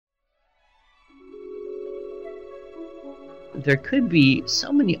there could be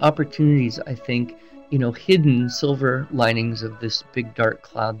so many opportunities, I think, hidden silver linings of this big dark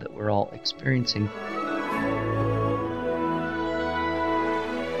cloud that we're all experiencing.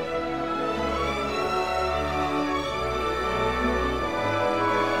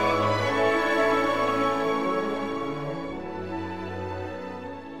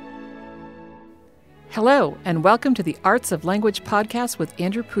 Hello, and welcome to the Arts of Language podcast with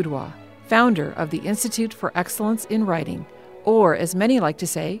Andrew Pudewa, founder of the Institute for Excellence in Writing, or as many like to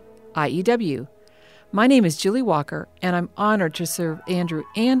say, IEW. My name is Julie Walker, and I'm honored to serve Andrew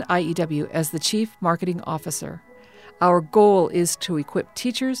and IEW as the Chief Marketing Officer. Our goal is to equip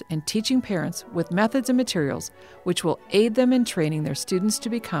teachers and teaching parents with methods and materials which will aid them in training their students to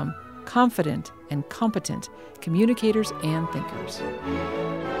become confident and competent communicators and thinkers.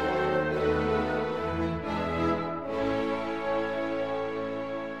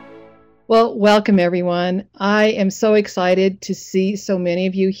 Well, welcome everyone. I am so excited to see so many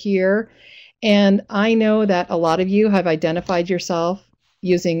of you here. And I know that a lot of you have identified yourself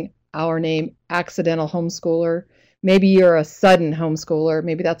using our name, Accidental Homeschooler. Maybe you're a sudden homeschooler.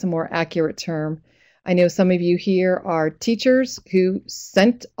 Maybe that's a more accurate term. I know some of you here are teachers who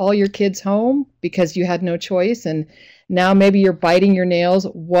sent all your kids home because you had no choice. And now maybe you're biting your nails.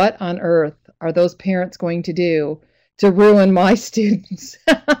 What on earth are those parents going to do to ruin my students?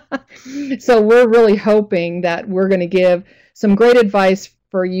 So we're really hoping that we're going to give some great advice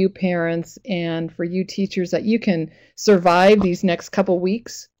for you parents and for you teachers that you can survive these next couple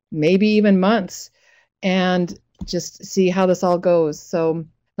weeks, maybe even months, and just see how this all goes. So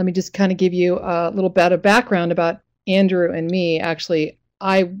let me just kind of give you a little bit of background about Andrew and me. Actually,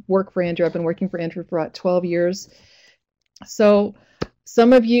 I work for Andrew. I've been working for Andrew for about 12 years. So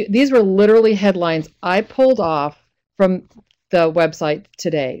some of you, these were literally headlines I pulled off from the website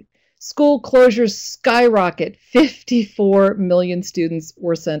today. School closures skyrocket. 54 million students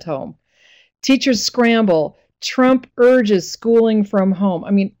were sent home. Teachers scramble. Trump urges schooling from home. I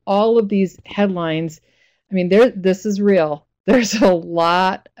mean, all of these headlines, this is real. There's a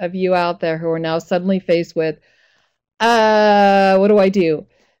lot of you out there who are now suddenly faced with, what do I do?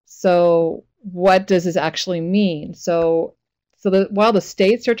 So what does this actually mean? So while the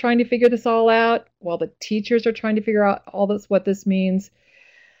states are trying to figure this all out, while the teachers are trying to figure out what this means,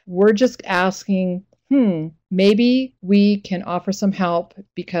 we're just asking, maybe we can offer some help,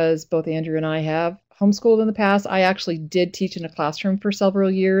 because both Andrew and I have homeschooled in the past. I actually did teach in a classroom for several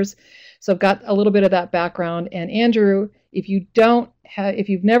years, so I've got a little bit of that background. And Andrew, if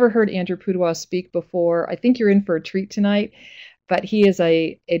you've never heard Andrew Pudewa speak before, I think you're in for a treat tonight. But he is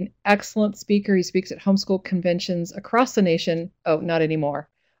an excellent speaker. He speaks at homeschool conventions across the nation. Oh, not anymore.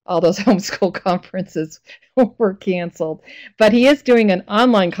 All those homeschool conferences were canceled. But he is doing an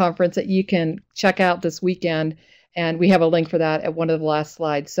online conference that you can check out this weekend. And we have a link for that at one of the last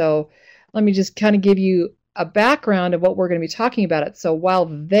slides. So let me just kind of give you a background of what we're going to be talking about. So while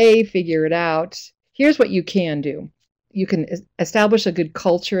they figure it out, here's what you can do. You can establish a good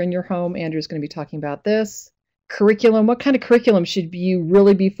culture in your home. Andrew's going to be talking about this. Curriculum, what kind of curriculum should you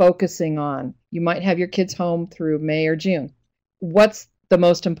really be focusing on? You might have your kids home through May or June. What's the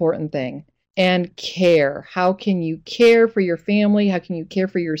most important thing? And care. How can you care for your family? How can you care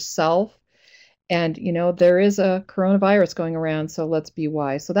for yourself? And, there is a coronavirus going around, so let's be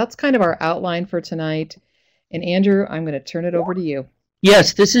wise. So that's kind of our outline for tonight. And Andrew, I'm going to turn it over to you.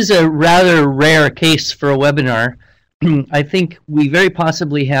 Yes, this is a rather rare case for a webinar. I think we very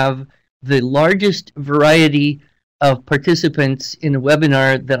possibly have the largest variety of participants in a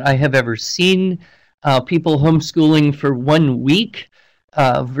webinar that I have ever seen. People homeschooling for 1 week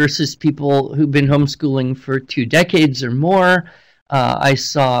versus people who've been homeschooling for 2 decades or more. I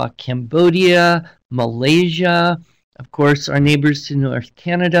saw Cambodia, Malaysia, of course, our neighbors to North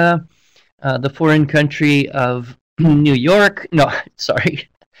Canada, the foreign country of New York. No, sorry.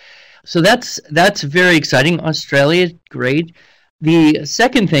 So that's very exciting. Australia, great. The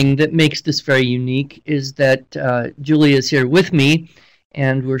second thing that makes this very unique is that Julie is here with me,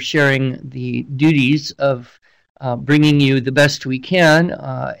 and we're sharing the duties of bringing you the best we can.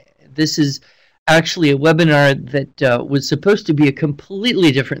 This is actually a webinar that was supposed to be a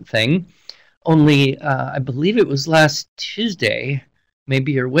completely different thing, only I believe it was last Tuesday,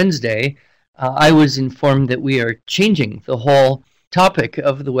 maybe or Wednesday, I was informed that we are changing the whole topic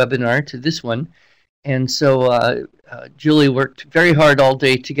of the webinar to this one. And so Julie worked very hard all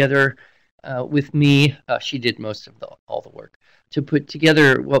day together with me. She did most of all the work to put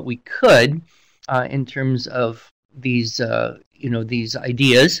together what we could in terms of these, these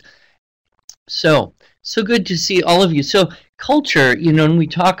ideas. So good to see all of you. So culture, when we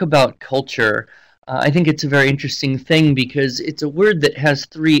talk about culture, I think it's a very interesting thing because it's a word that has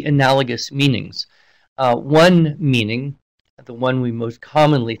three analogous meanings. One meaning, the one we most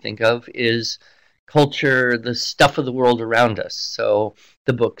commonly think of, is culture, the stuff of the world around us. So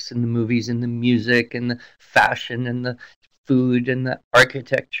the books and the movies and the music and the fashion and the food and the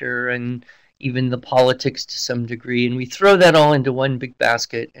architecture and even the politics to some degree. And we throw that all into one big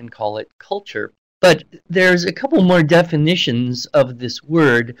basket and call it culture. But there's a couple more definitions of this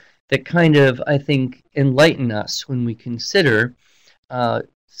word that kind of, I think, enlighten us when we consider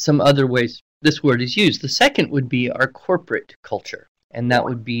some other ways this word is used. The second would be our corporate culture, and that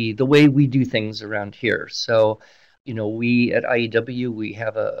would be the way we do things around here. So, we at IEW, we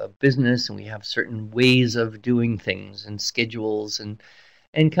have a business and we have certain ways of doing things and schedules and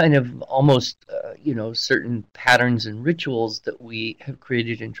kind of almost, certain patterns and rituals that we have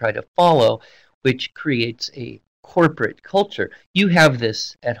created and try to follow, which creates a corporate culture. You have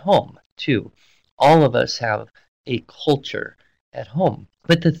this at home, too. All of us have a culture at home.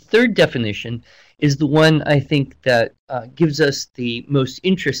 But the third definition is the one I think that gives us the most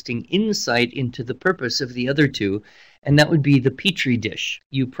interesting insight into the purpose of the other two, and that would be the Petri dish.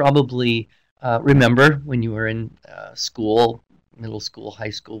 You probably remember when you were in school, middle school,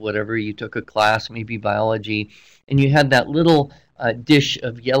 high school, whatever, you took a class, maybe biology, and you had that little dish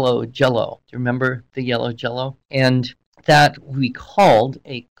of yellow Jell-O. Do you remember the yellow Jell-O? And that we called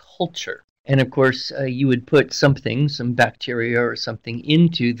a culture. And of course, you would put something, some bacteria or something,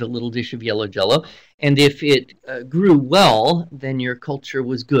 into the little dish of yellow Jell-O. And if it grew well, then your culture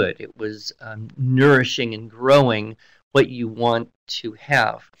was good. It was nourishing and growing what you want to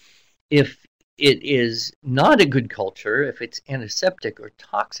have. If it is not a good culture, if it's antiseptic or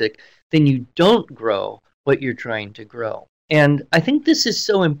toxic, then you don't grow what you're trying to grow. And I think this is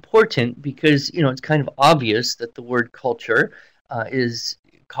so important because, it's kind of obvious that the word culture is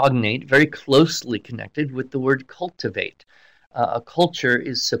cognate, very closely connected with the word cultivate. A culture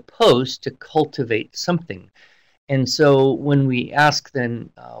is supposed to cultivate something. And so when we ask then,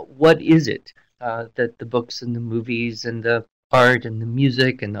 what is it that the books and the movies and the art and the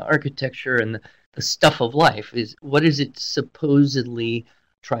music and the architecture and the stuff of life is, what is it supposedly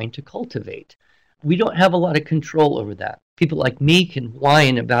trying to cultivate? We don't have a lot of control over that. People like me can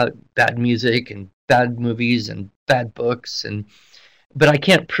whine about bad music and bad movies and bad books, but I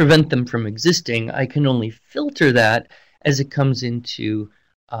can't prevent them from existing. I can only filter that as it comes into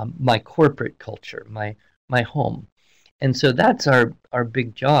my corporate culture, my home. And so that's our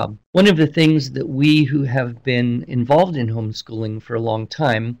big job. One of the things that we who have been involved in homeschooling for a long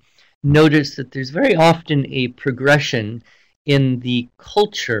time notice that there's very often a progression in the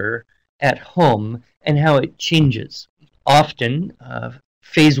culture at home and how it changes. Often,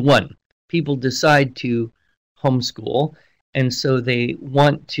 phase one, people decide to homeschool, and so they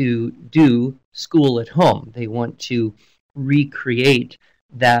want to do school at home. They want to recreate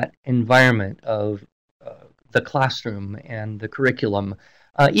that environment of the classroom and the curriculum,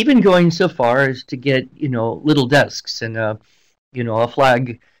 even going so far as to get, little desks and a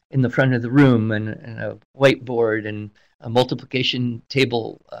flag in the front of the room and a whiteboard and a multiplication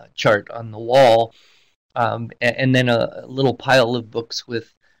table chart on the wall, and then a little pile of books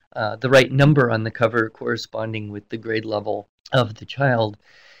with the right number on the cover corresponding with the grade level of the child.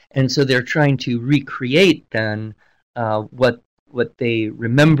 And so they're trying to recreate then what they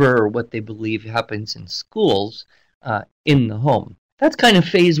remember or what they believe happens in schools in the home. That's kind of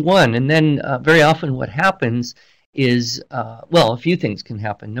phase one. And then very often what happens is, a few things can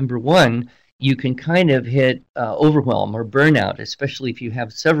happen. Number one, you can kind of hit overwhelm or burnout, especially if you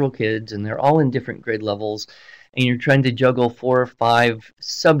have several kids and they're all in different grade levels and you're trying to juggle 4 or 5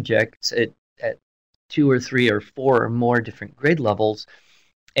 subjects at 2 or 3 or 4 or more different grade levels.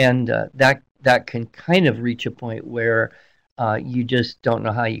 And that can kind of reach a point where you just don't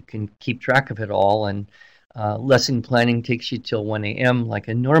know how you can keep track of it all. And lesson planning takes you till 1 a.m. like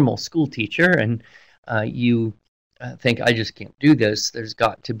a normal school teacher, and you think, I just can't do this. There's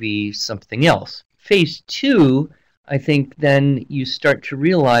got to be something else. Phase two, I think then you start to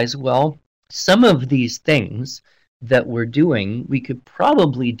realize, well, some of these things that we're doing, we could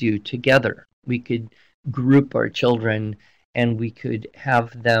probably do together. We could group our children and we could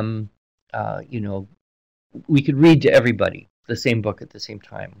have them, we could read to everybody the same book at the same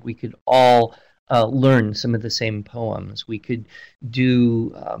time. We could all learn some of the same poems. We could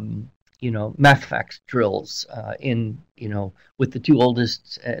do math facts drills with the 2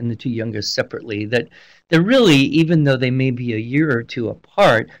 oldest and the 2 youngest separately, that they're really, even though they may be a year or 2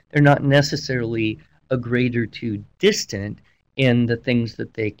 apart, they're not necessarily a grade or 2 distant in the things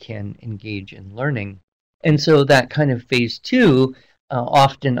that they can engage in learning. And so that kind of phase two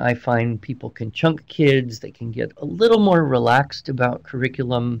Often I find people can chunk kids, they can get a little more relaxed about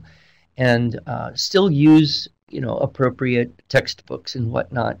curriculum and still use appropriate textbooks and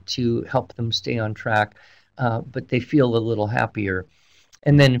whatnot to help them stay on track, but they feel a little happier.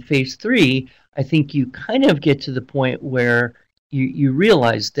 And then in phase 3, I think you kind of get to the point where you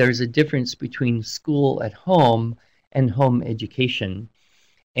realize there's a difference between school at home and home education,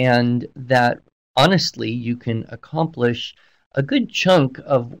 and that honestly you can accomplish a good chunk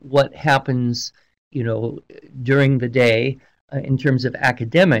of what happens during the day in terms of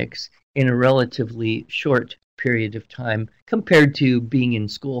academics in a relatively short period of time compared to being in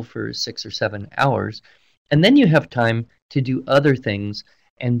school for 6 or 7 hours. And then you have time to do other things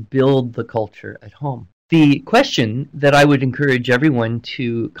and build the culture at home. The question that I would encourage everyone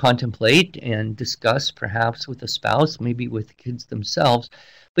to contemplate and discuss, perhaps with a spouse, maybe with the kids themselves,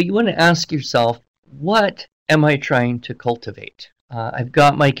 but you want to ask yourself, what am I trying to cultivate? I've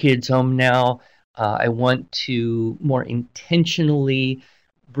got my kids home now. I want to more intentionally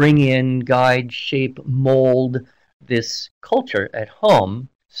bring in, guide, shape, mold this culture at home.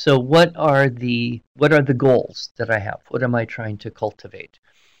 So what are the goals that I have? What am I trying to cultivate?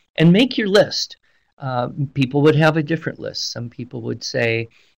 And make your list. People would have a different list. Some people would say,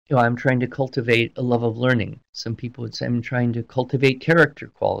 I'm trying to cultivate a love of learning. Some people would say, I'm trying to cultivate character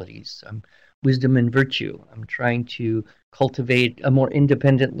qualities, wisdom and virtue. I'm trying to cultivate a more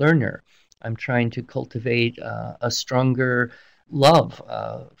independent learner. I'm trying to cultivate a stronger love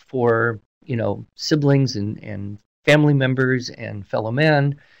for siblings and family members and fellow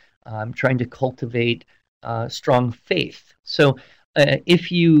man. I'm trying to cultivate strong faith. So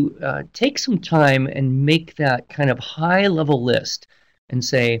if you take some time and make that kind of high-level list and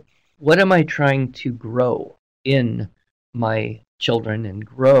say, what am I trying to grow in my children and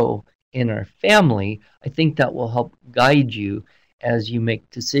grow in our family, I think that will help guide you as you make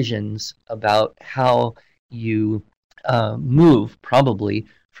decisions about how you move probably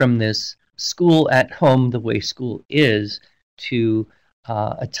from this school at home, the way school is, to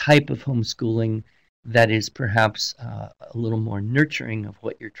a type of homeschooling that is perhaps a little more nurturing of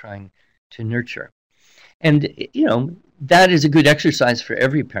what you're trying to nurture. And, that is a good exercise for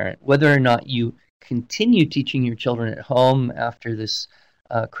every parent, whether or not you continue teaching your children at home after this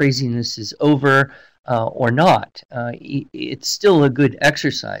craziness is over or not. It's still a good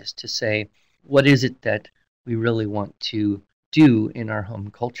exercise to say, what is it that we really want to do in our home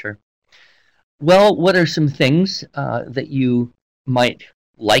culture? Well, what are some things that you might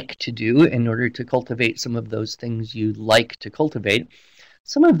like to do in order to cultivate some of those things you like to cultivate?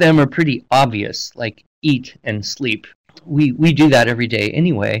 Some of them are pretty obvious, like eat and sleep. We do that every day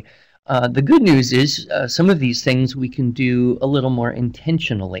anyway. The good news is some of these things we can do a little more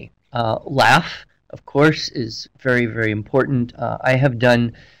intentionally. Laugh, of course, is very, very important. I have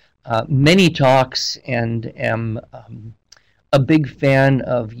done many talks and am a big fan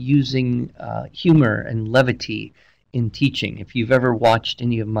of using humor and levity in teaching. If you've ever watched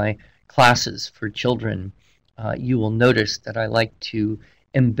any of my classes for children, you will notice that I like to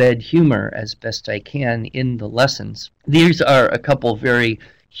embed humor as best I can in the lessons. These are a couple very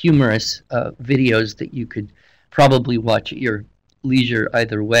humorous videos that you could probably watch at your leisure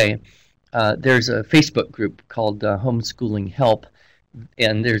either way. There's a Facebook group called Homeschooling Help,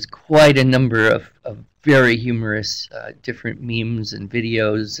 and there's quite a number of very humorous different memes and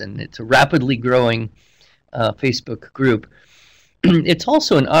videos, and it's a rapidly growing Facebook group. It's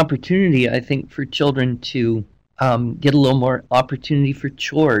also an opportunity, I think, for children to get a little more opportunity for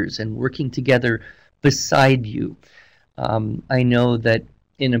chores and working together beside you. I know that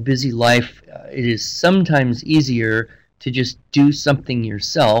in a busy life, it is sometimes easier to just do something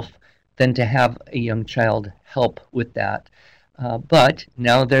yourself than to have a young child help with that. But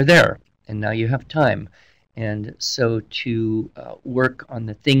now they're there, and now you have time. And so to work on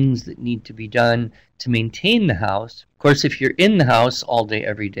the things that need to be done to maintain the house. Of course, if you're in the house all day,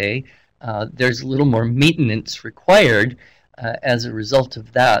 every day, there's a little more maintenance required as a result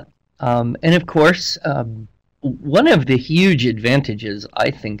of that. And of course, one of the huge advantages,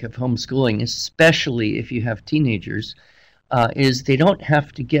 I think, of homeschooling, especially if you have teenagers, is they don't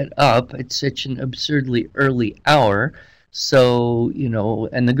have to get up at such an absurdly early hour. So,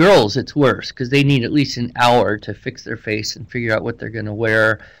 and the girls, it's worse because they need at least an hour to fix their face and figure out what they're going to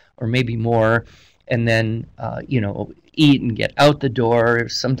wear, or maybe more, and then, eat and get out the door,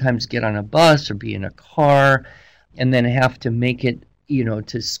 sometimes get on a bus or be in a car, and then have to make it,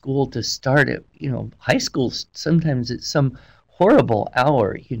 to school to start at, high school, sometimes it's some horrible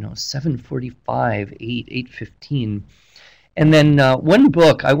hour, 7:45, 8:15. And then one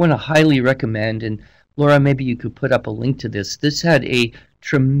book I want to highly recommend, and Laura, maybe you could put up a link to this. This had a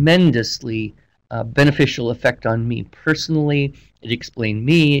tremendously beneficial effect on me personally. It explained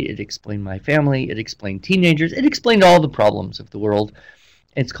me, it explained my family, it explained teenagers, it explained all the problems of the world.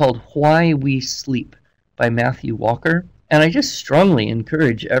 It's called Why We Sleep by Matthew Walker. And I just strongly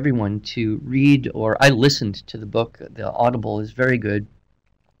encourage everyone to read, or I listened to the book. The Audible is very good.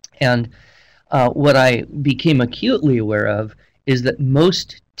 And what I became acutely aware of is that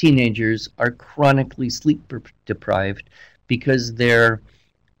most teenagers are chronically sleep deprived because their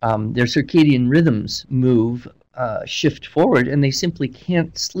circadian rhythms shift forward, and they simply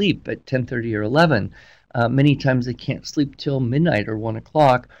can't sleep at 10:30 or 11. Many times they can't sleep till midnight or 1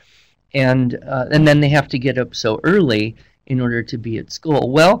 o'clock, and then they have to get up so early in order to be at school.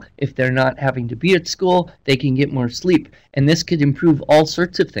 Well, if they're not having to be at school, they can get more sleep, and this could improve all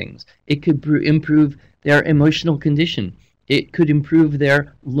sorts of things. It could improve their emotional condition. It could improve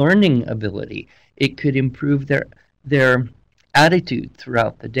their learning ability. It could improve their attitude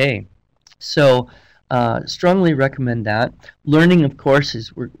throughout the day. So strongly recommend that. Learning, of course, is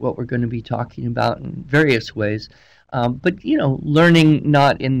what we're going to be talking about in various ways. But, learning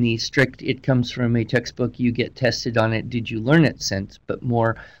not in the strict, it comes from a textbook, you get tested on it, did you learn it sense, but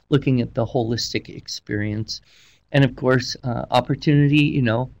more looking at the holistic experience. And, of course, opportunity,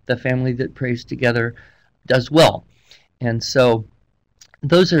 the family that prays together does well. And so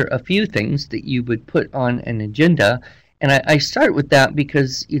those are a few things that you would put on an agenda. And I start with that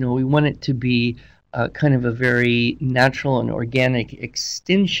because, we want it to be kind of a very natural and organic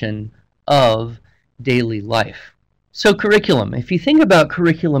extension of daily life. So curriculum. If you think about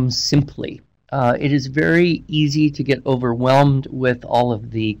curriculum simply, it is very easy to get overwhelmed with all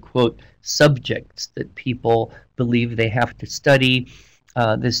of the, quote, subjects that people believe they have to study.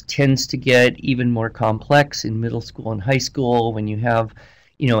 This tends to get even more complex in middle school and high school when you have,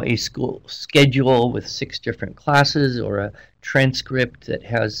 a school schedule with 6 different classes or a transcript that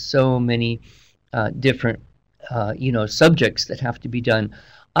has so many different, subjects that have to be done.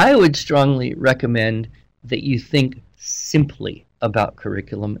 I would strongly recommend that you think simply about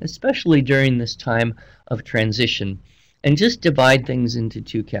curriculum, especially during this time of transition, and just divide things into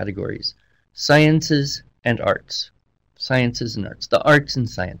 2 categories: sciences and arts. Sciences and arts, the arts and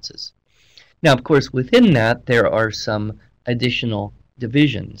sciences. Now, of course, within that, there are some additional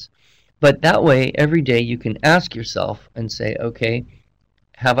divisions, but that way, every day you can ask yourself and say, okay,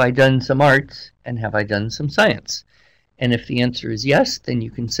 have I done some arts and have I done some science? And if the answer is yes, then you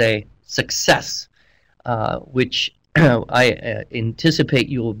can say success, which I anticipate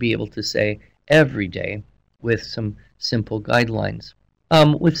you will be able to say every day with some simple guidelines.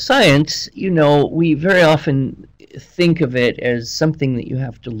 With science, we very often think of it as something that you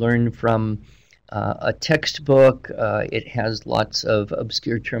have to learn from a textbook. It has lots of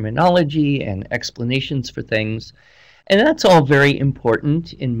obscure terminology and explanations for things, and that's all very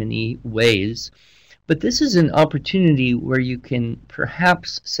important in many ways. But this is an opportunity where you can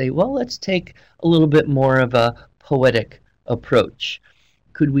perhaps say, well, let's take a little bit more of a poetic approach.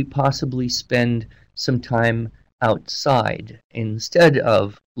 Could we possibly spend some time outside instead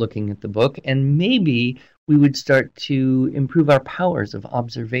of looking at the book? And maybe we would start to improve our powers of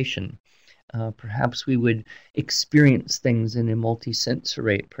observation. Perhaps we would experience things in a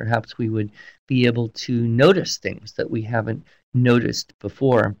multisensory. Perhaps we would be able to notice things that we haven't noticed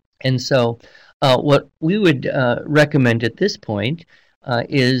before. And so what we would recommend at this point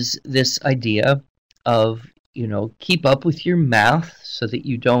is this idea of, keep up with your math so that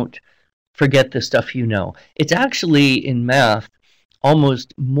you don't forget the stuff you know. It's actually, in math,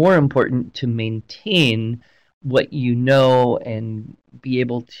 almost more important to maintain what you know and be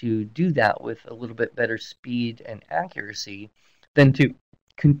able to do that with a little bit better speed and accuracy than to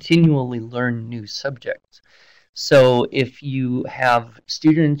continually learn new subjects. So if you have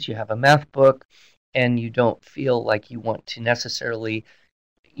students, you have a math book, and you don't feel like you want to necessarily,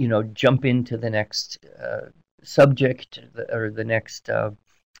 jump into the next subject or the next,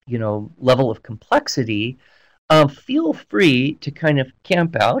 level of complexity, feel free to kind of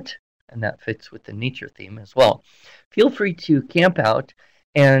camp out, and that fits with the nature theme as well. Feel free to camp out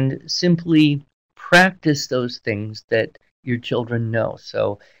and simply practice those things that your children know.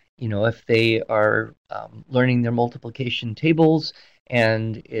 So, if they are learning their multiplication tables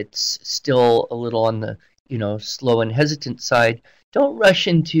and it's still a little on the, slow and hesitant side, don't rush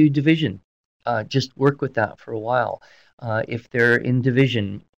into division. Just work with that for a while. If they're in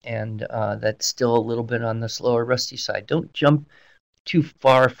division and that's still a little bit on the slower, rusty side, don't jump too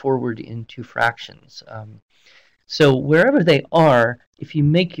far forward into fractions. So wherever they are, if you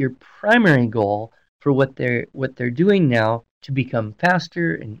make your primary goal for what they're doing now to become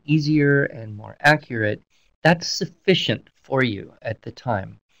faster and easier and more accurate, that's sufficient for you at the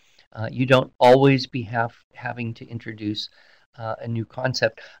time. You don't always be having to introduce a new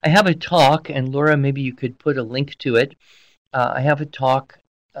concept. I have a talk, and Laura, maybe you could put a link to it. I have a talk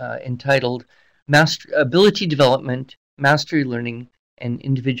entitled Ability Development, Mastery Learning, and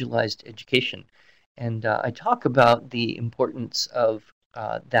Individualized Education. And I talk about the importance of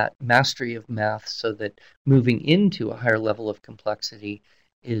that mastery of math so that moving into a higher level of complexity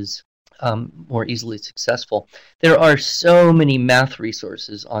is more easily successful. There are so many math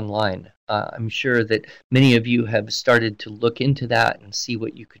resources online. I'm sure that many of you have started to look into that and see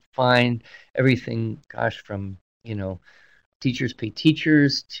what you could find. Everything, gosh, from, Teachers Pay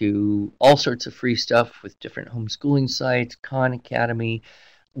Teachers to all sorts of free stuff with different homeschooling sites, Khan Academy,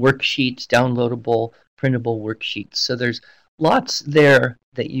 worksheets, downloadable, printable worksheets. So there's lots there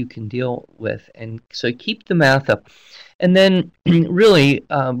that you can deal with. And so keep the math up. And then really,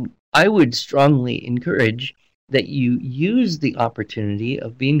 I would strongly encourage that you use the opportunity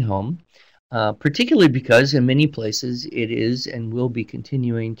of being home, particularly because in many places it is and will be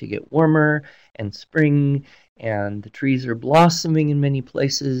continuing to get warmer and spring, and the trees are blossoming in many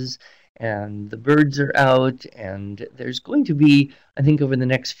places, and the birds are out, and there's going to be, I think over the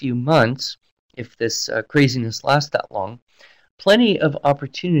next few months, if this craziness lasts that long, plenty of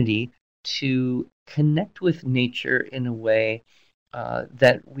opportunity to connect with nature in a way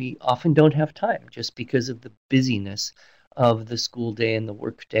that we often don't have time just because of the busyness of the school day and the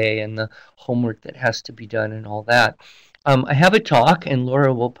work day and the homework that has to be done and all that. I have a talk, and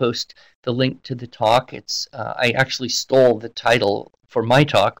Laura will post the link to the talk. I actually stole the title for my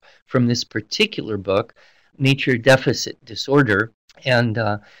talk from this particular book, Nature Deficit Disorder. And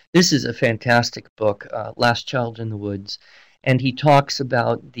this is a fantastic book, Last Child in the Woods. And he talks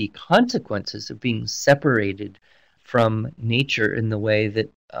about the consequences of being separated from nature in the way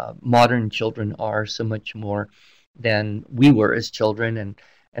that modern children are so much more than we were as children,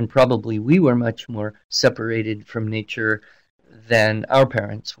 and probably we were much more separated from nature than our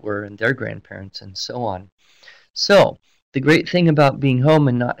parents were and their grandparents and so on. So the great thing about being home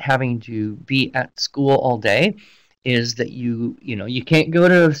and not having to be at school all day is that you can't go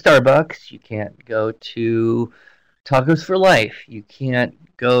to Starbucks, you can't go to Tacos for Life, you can't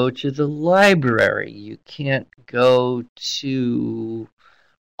go to the library, you can't go to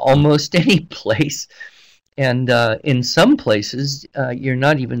almost any place. And in some places, you're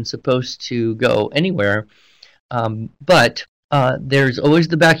not even supposed to go anywhere. But there's always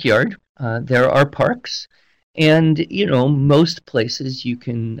the backyard. There are parks. And, most places you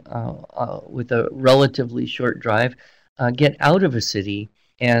can, with a relatively short drive, get out of a city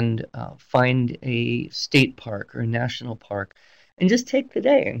and find a state park or a national park and just take the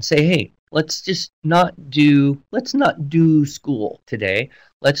day and say, hey, let's not do school today.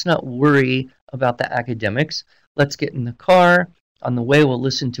 Let's not worry about the academics. Let's get in the car. On the way, we'll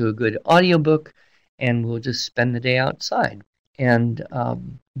listen to a good audiobook, and we'll just spend the day outside. And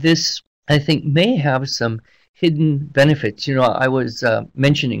this, I think, may have some hidden benefits. I was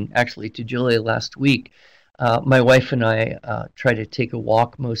mentioning, actually, to Julia last week, my wife and I try to take a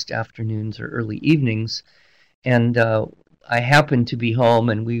walk most afternoons or early evenings, and I happened to be home,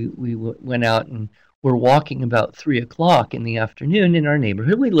 and we went out and we're walking about 3 o'clock in the afternoon in our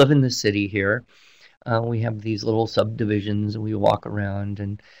neighborhood. We live in the city here. We have these little subdivisions, and we walk around.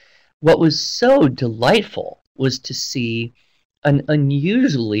 And what was so delightful was to see an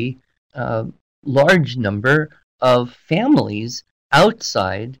unusually large number of families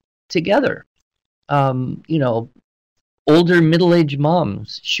outside together. Older middle-aged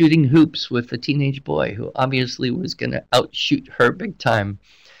moms shooting hoops with a teenage boy who obviously was going to outshoot her big time.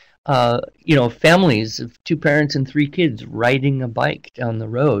 Families of 2 parents and 3 kids riding a bike down the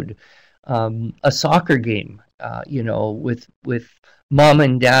road. A soccer game, with mom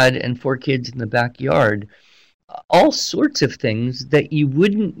and dad and 4 kids in the backyard. All sorts of things that you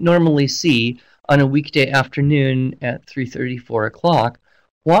wouldn't normally see on a weekday afternoon at 3:30, 4 o'clock.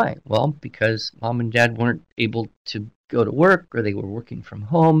 Why? Well, because mom and dad weren't able to go to work, or they were working from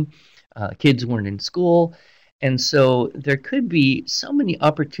home. Kids weren't in school. And so there could be so many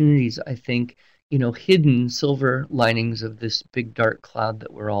opportunities, I think, hidden silver linings of this big dark cloud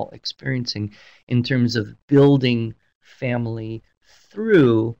that we're all experiencing in terms of building family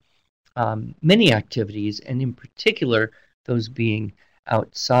through many activities, and in particular, those being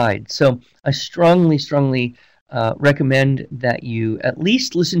outside. So I strongly recommend that you at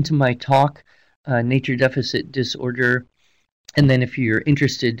least listen to my talk, Nature Deficit Disorder. And then if you're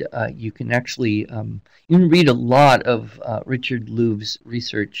interested, you can actually you can read a lot of Richard Louv's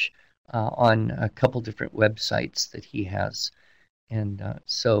research on a couple different websites that he has. And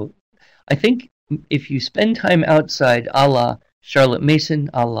so I think if you spend time outside, a la Charlotte Mason,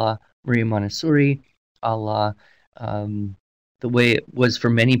 a la Maria Montessori, a la the way it was for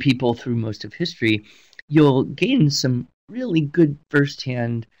many people through most of history, you'll gain some really good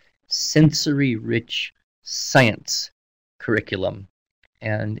firsthand, sensory-rich science curriculum.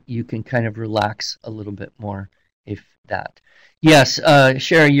 And you can kind of relax a little bit more if that. Yes,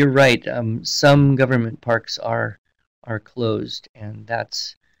 Sherry, you're right. Some government parks are closed, and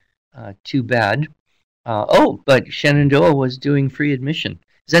that's too bad. But Shenandoah was doing free admission.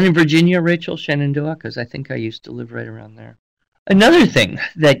 Is that in Virginia, Rachel, Shenandoah? Because I think I used to live right around there. Another thing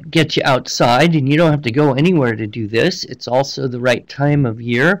that gets you outside, and you don't have to go anywhere to do this, it's also the right time of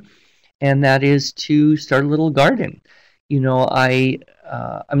year, and that is to start a little garden.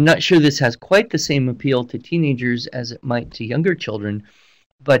 I'm not sure this has quite the same appeal to teenagers as it might to younger children,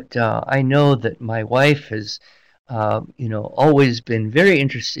 but I know that my wife has, always been very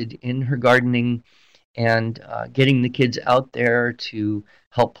interested in her gardening and getting the kids out there to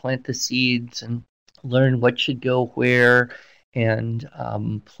help plant the seeds and learn what should go where and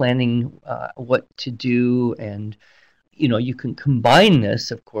planning what to do. And you can combine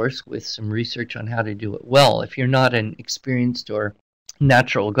this, of course, with some research on how to do it well. If you're not an experienced or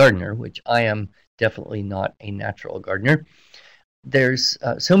natural gardener, which I am definitely not a natural gardener, there's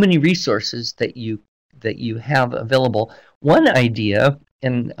so many resources that you have available. One idea,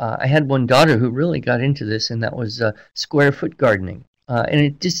 and I had one daughter who really got into this, and that was square foot gardening. And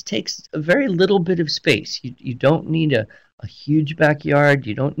it just takes a very little bit of space. You don't need a huge backyard.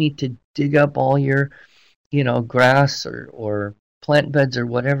 You don't need to dig up all your grass or plant beds or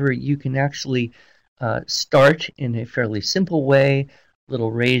whatever. You can actually start in a fairly simple way,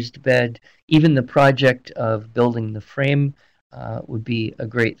 little raised bed. Even the project of building the frame would be a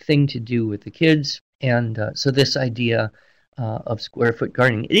great thing to do with the kids. And so this idea of square foot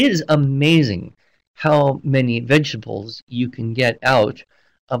gardening, it is amazing how many vegetables you can get out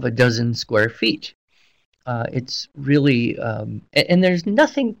of a dozen square feet. It's really, and there's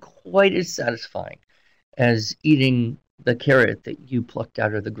nothing quite as satisfying as eating the carrot that you plucked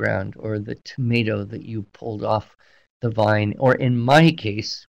out of the ground, or the tomato that you pulled off the vine, or in my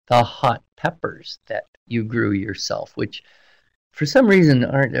case, the hot peppers that you grew yourself, which for some reason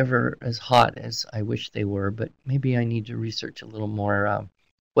aren't ever as hot as I wish they were, but maybe I need to research a little more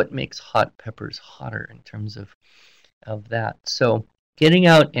what makes hot peppers hotter in terms of that. So getting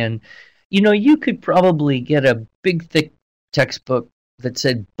out and, you could probably get a big, thick textbook that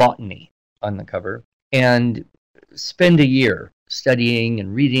said botany on the cover and spend a year studying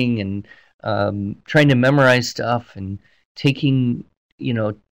and reading and trying to memorize stuff and taking,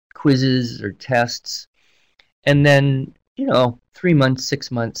 quizzes or tests. And then, 3 months,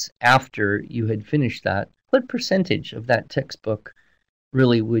 6 months after you had finished that, what percentage of that textbook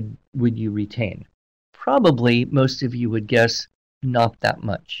really would you retain? Probably most of you would guess not that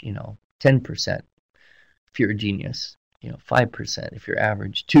much, 10% if you're a genius, 5% if you're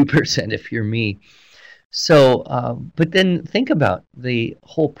average, 2% if you're me. So, but then think about the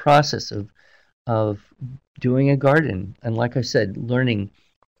whole process of doing a garden. And like I said, learning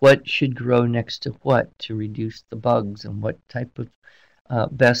what should grow next to what to reduce the bugs, and what type of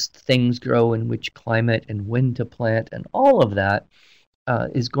best things grow in which climate, and when to plant, and all of that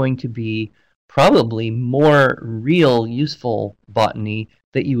is going to be probably more real, useful botany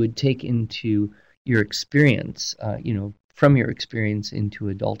that you would take into your experience, from your experience into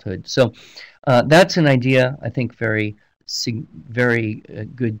adulthood. So that's an idea I think very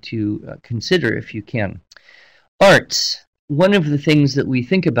good to consider if you can. Arts. One of the things that we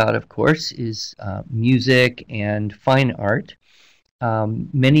think about, of course, is music and fine art.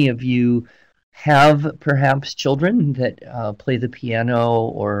 Many of you have perhaps children that play the piano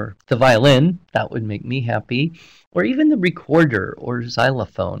or the violin. That would make me happy. Or even the recorder or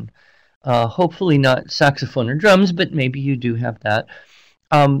xylophone. Hopefully not saxophone or drums, but maybe you do have that.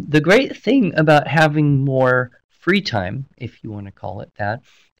 The great thing about having more free time, if you want to call it that,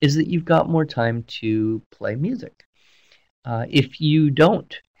 is that you've got more time to play music. If you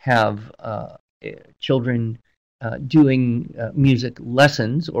don't have children doing music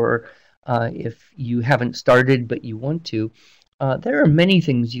lessons, or if you haven't started but you want to, there are many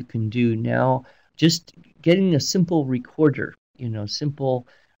things you can do now. Just getting a simple recorder, simple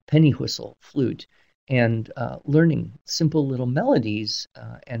penny whistle, flute, and learning simple little melodies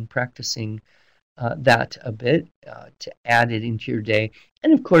and practicing that a bit to add it into your day.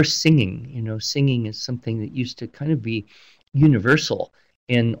 And of course, singing. Singing is something that used to kind of be universal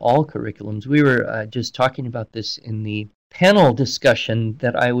in all curriculums. We were just talking about this in the panel discussion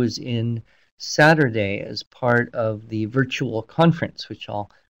that I was in Saturday as part of the virtual conference, which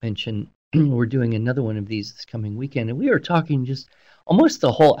I'll mention. We're doing another one of these this coming weekend, and we were talking just almost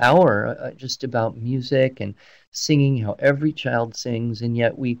the whole hour just about music and singing, how every child sings, and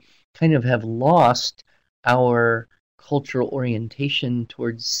yet we kind of have lost our cultural orientation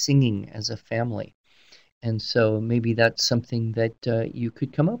towards singing as a family. And so maybe that's something that you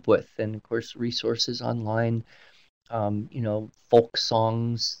could come up with. And of course, resources online, folk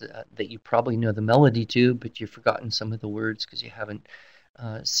songs that you probably know the melody to, but you've forgotten some of the words because you haven't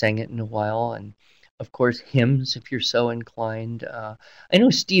sang it in a while. And of course, hymns, if you're so inclined. I know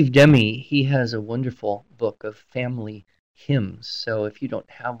Steve Demme, he has a wonderful book of family hymns. So if you don't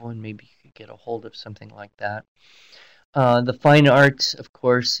have one, maybe you could get a hold of something like that. The fine arts, of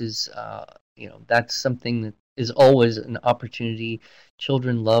course, is, that's something that is always an opportunity.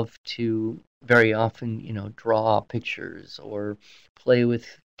 Children love to very often, draw pictures or play with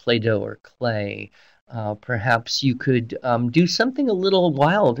Play-Doh or clay. Perhaps you could do something a little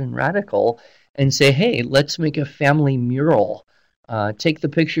wild and radical and say, hey, let's make a family mural. Take the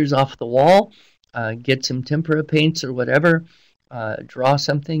pictures off the wall, get some tempera paints or whatever, draw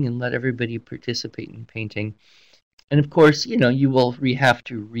something and let everybody participate in painting. And of course, you will have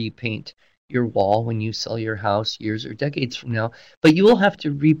to repaint your wall when you sell your house years or decades from now, but you will have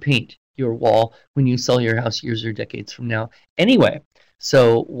to repaint your wall when you sell your house years or decades from now anyway.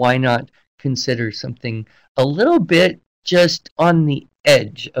 So why not consider something a little bit just on the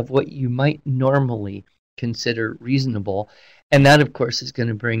edge of what you might normally consider reasonable? And that, of course, is going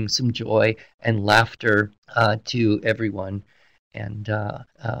to bring some joy and laughter to everyone, and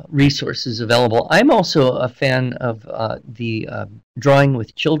resources available. I'm also a fan of the Drawing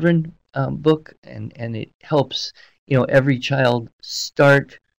with Children book, and it helps every child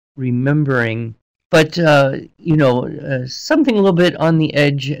start remembering, but something a little bit on the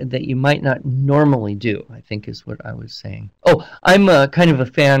edge that you might not normally do, I think is what I was saying. Oh, I'm kind of a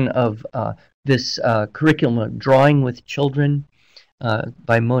fan of this curriculum, Drawing with Children,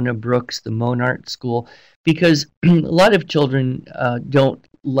 by Mona Brooks, the Monart School, because a lot of children don't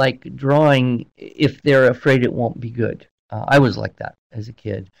like drawing if they're afraid it won't be good. I was like that as a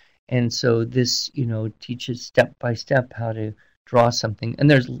kid. And so this, teaches step by step how to draw something. And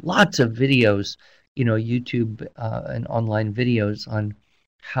there's lots of videos, YouTube and online videos on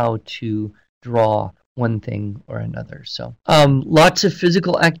how to draw one thing or another. So lots of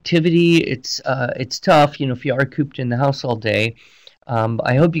physical activity. It's tough, if you are cooped in the house all day.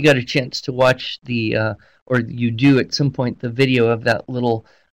 I hope you got a chance to watch or you do at some point, the video of that little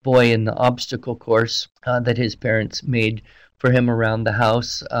boy in the obstacle course that his parents made for him around the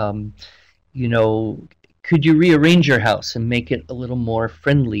house. Could you rearrange your house and make it a little more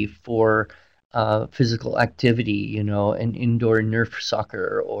friendly for physical activity, an indoor Nerf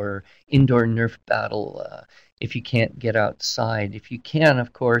soccer or indoor Nerf battle if you can't get outside? If you can,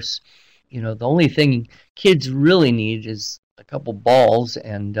 of course, the only thing kids really need is a couple balls.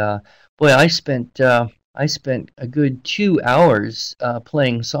 And boy, I spent a good 2 hours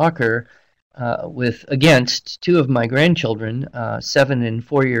playing soccer against two of my grandchildren, 7 and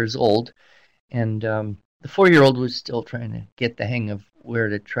 4 years old, and the 4-year-old was still trying to get the hang of where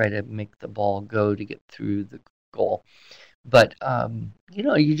to try to make the ball go to get through the goal. But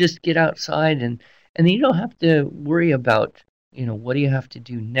you just get outside, and you don't have to worry about what do you have to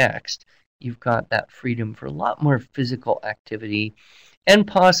do next. You've got that freedom for a lot more physical activity, and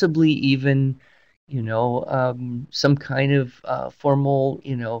possibly even some kind of formal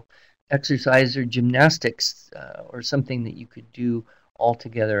exercise or gymnastics or something that you could do all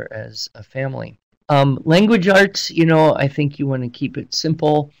together as a family. Language arts, I think you want to keep it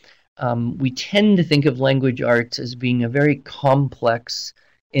simple. We tend to think of language arts as being a very complex,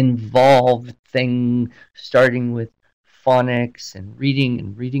 involved thing, starting with phonics and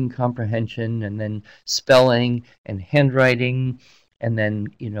reading comprehension, and then spelling and handwriting, and then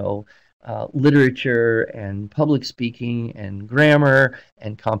literature and public speaking and grammar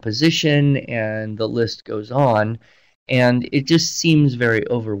and composition, and the list goes on, and it just seems very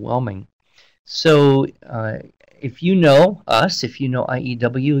overwhelming. So if you know us, if you know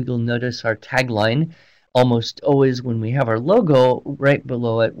IEW, you'll notice our tagline. Almost always when we have our logo, right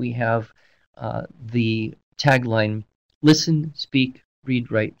below it we have the tagline: listen, speak,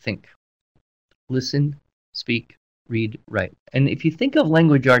 read, write, think. Listen, speak, read, write. And if you think of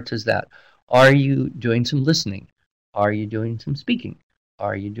language arts as that, are you doing some listening? Are you doing some speaking?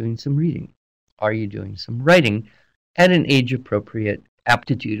 Are you doing some reading? Are you doing some writing at an age-appropriate,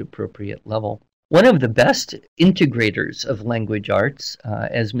 aptitude-appropriate level? One of the best integrators of language arts,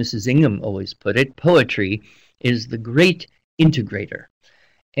 as Mrs. Ingham always put it, poetry, is the great integrator.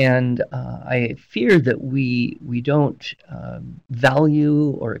 And I fear that we don't value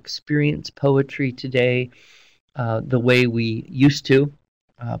or experience poetry today the way we used to,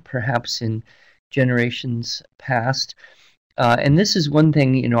 perhaps in generations past. And this is one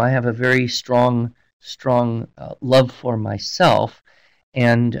thing, I have a very strong love for myself,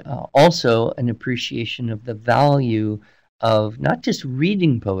 and also an appreciation of the value of not just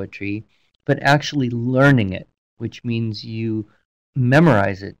reading poetry, but actually learning it, which means you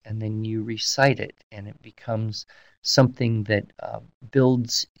memorize it and then you recite it, and it becomes something that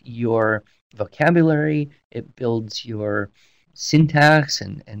builds your vocabulary, it builds your syntax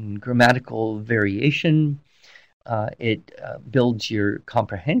and grammatical variation. It builds your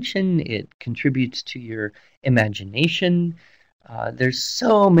comprehension. It contributes to your imagination. There's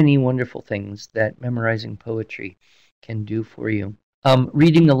so many wonderful things that memorizing poetry can do for you.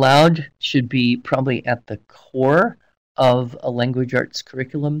 Reading aloud should be probably at the core of a language arts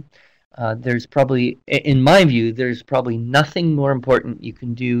curriculum. There's probably, in my view, there's probably nothing more important you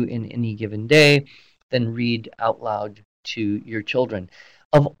can do in any given day than read out loud to your children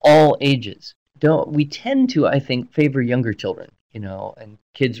of all ages. We tend to, I think, favor younger children, and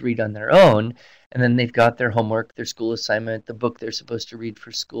kids read on their own, and then they've got their homework, their school assignment, the book they're supposed to read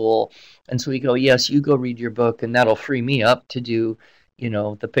for school. And so we go, yes, you go read your book, and that'll free me up to do,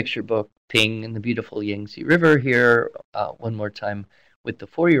 the picture book, Ping and the beautiful Yangtze River here one more time with the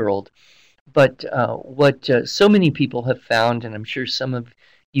 4-year-old. But what so many people have found, and I'm sure some of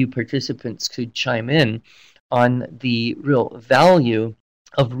you participants could chime in on the real value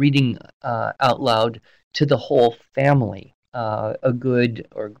of reading out loud to the whole family, a good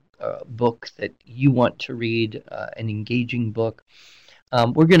or book that you want to read, an engaging book.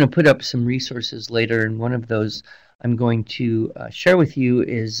 We're going to put up some resources later, and one of those I'm going to share with you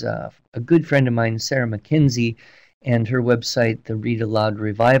is a good friend of mine, Sarah McKenzie, and her website, the Read Aloud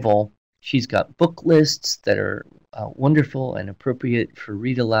Revival. She's got book lists that are wonderful and appropriate for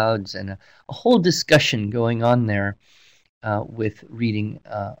read alouds, and a whole discussion going on there with reading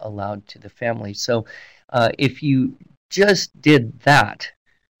aloud to the family. So if you just did that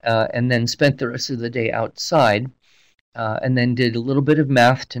and then spent the rest of the day outside and then did a little bit of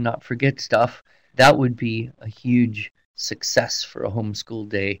math to not forget stuff, that would be a huge success for a homeschool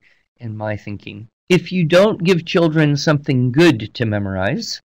day in my thinking. If you don't give children something good to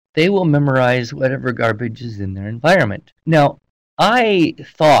memorize, they will memorize whatever garbage is in their environment. Now, I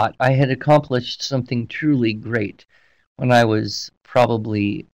thought I had accomplished something truly great when I was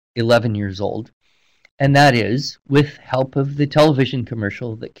probably 11 years old, and that is, with help of the television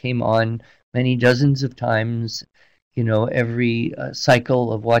commercial that came on many dozens of times, every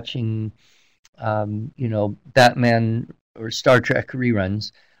cycle of watching, Batman or Star Trek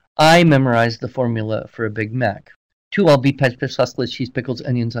reruns, I memorized the formula for a Big Mac. 2 all-beef pies, sauce, cheese, pickles,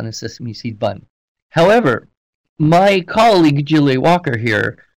 onions on a sesame seed bun. However, my colleague Julie Walker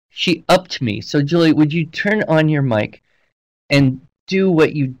here, she upped me. So Julie, would you turn on your mic and do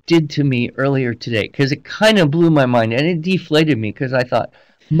what you did to me earlier today? Because it kind of blew my mind, and it deflated me, because I thought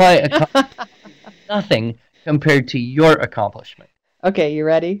my accomplishment is nothing compared to your accomplishment. Okay, you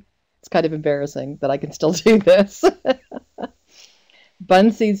ready? It's kind of embarrassing that I can still do this.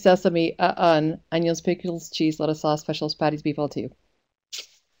 Bun, seeds, sesame, onions, pickles, cheese, lettuce, sauce, specials, patties, beef, all to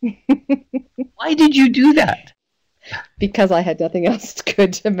you. Why did you do that? Because I had nothing else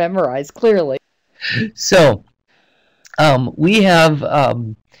good to memorize, clearly. So, we have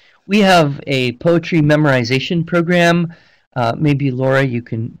a poetry memorization program. Maybe Laura, you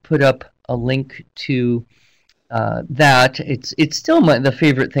can put up a link to that. It's still the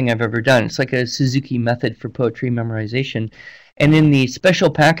favorite thing I've ever done. It's like a Suzuki method for poetry memorization. And in the special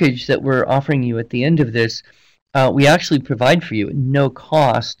package that we're offering you at the end of this, we actually provide for you at no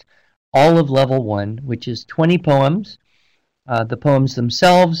cost all of level 1, which is 20 poems, the poems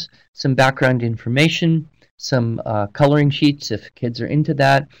themselves, some background information, some coloring sheets if kids are into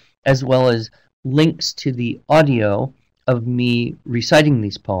that, as well as links to the audio of me reciting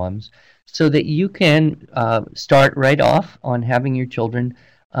these poems, so that you can start right off on having your children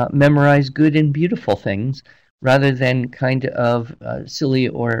memorize good and beautiful things rather than kind of silly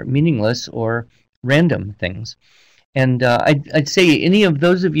or meaningless or random things. And I'd say any of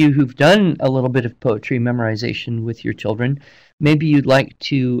those of you who've done a little bit of poetry memorization with your children, maybe you'd like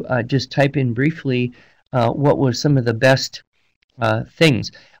to just type in briefly what were some of the best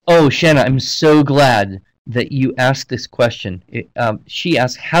things. Oh, Shanna, I'm so glad that you asked this question. She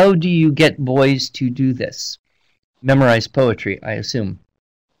asked, how do you get boys to do this? Memorize poetry, I assume.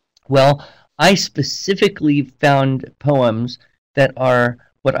 Well, I specifically found poems that are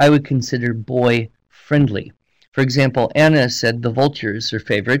what I would consider boy-friendly. For example, Anna said The Vulture is her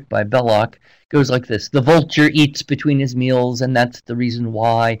favorite by Belloc. Goes like this: the vulture eats between his meals, and that's the reason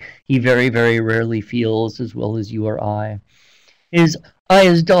why he very, very rarely feels as well as you or I. His eye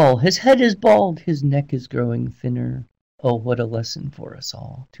is dull, his head is bald, his neck is growing thinner. Oh, what a lesson for us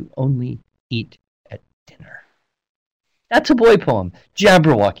all, to only eat at dinner. That's a boy poem.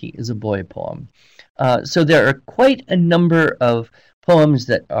 Jabberwocky is a boy poem. So there are quite a number of poems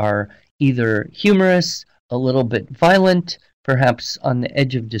that are either humorous, a little bit violent, perhaps on the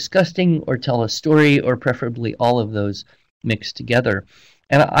edge of disgusting, or tell a story, or preferably all of those mixed together.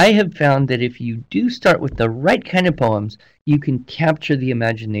 And I have found that if you do start with the right kind of poems, you can capture the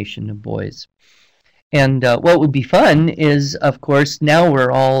imagination of boys. And what would be fun is, of course, now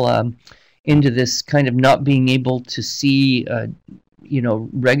we're all into this kind of not being able to see,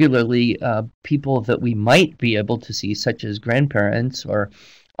 regularly people that we might be able to see, such as grandparents or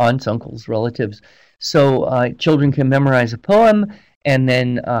aunts, uncles, relatives. So children can memorize a poem and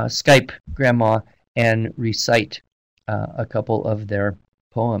then Skype grandma and recite a couple of their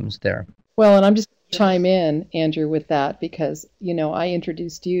poems there. Well, and I'm just going to chime in, Andrew, with that because, I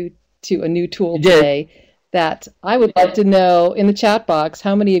introduced you to a new tool today that I would like to know in the chat box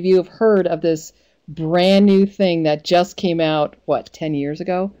how many of you have heard of this brand new thing that just came out, 10 years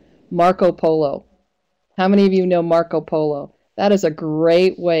ago? Marco Polo. How many of you know Marco Polo? That is a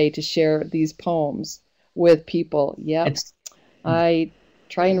great way to share these poems with people. Yep. I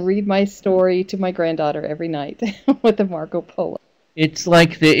try and read my story to my granddaughter every night with the Marco Polo. It's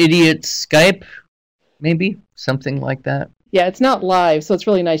like the idiot's Skype, maybe? Something like that. Yeah, it's not live, so it's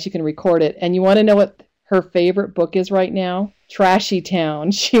really nice. You can record it. And you want to know what her favorite book is right now? Trashy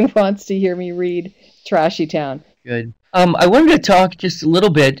Town. She wants to hear me read Trashy Town. Good. I wanted to talk just a little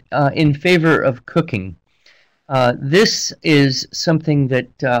bit in favor of cooking. This is something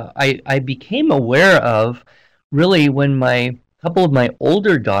that I became aware of really when a couple of my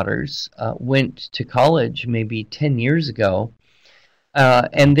older daughters went to college maybe 10 years ago,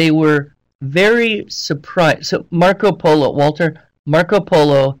 and they were very surprised. So Marco Polo, Walter, Marco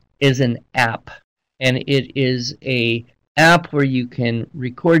Polo is an app, and it is a app where you can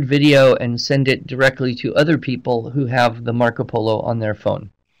record video and send it directly to other people who have the Marco Polo on their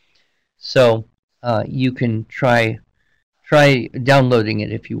phone. So you can try downloading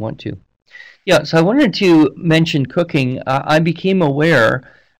it if you want to. Yeah, so I wanted to mention cooking. I became aware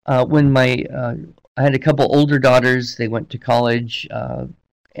when I had a couple older daughters. They went to college,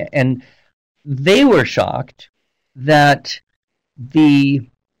 and they were shocked that the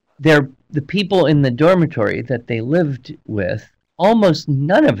people in the dormitory that they lived with, almost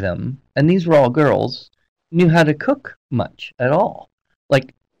none of them, and these were all girls, knew how to cook much at all.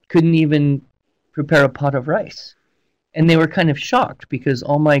 Like, couldn't even prepare a pot of rice. And they were kind of shocked because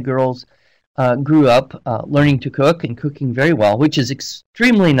all my girls grew up learning to cook and cooking very well, which is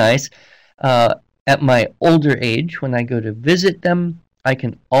extremely nice. At my older age, when I go to visit them, I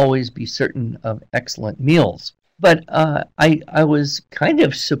can always be certain of excellent meals. But I was kind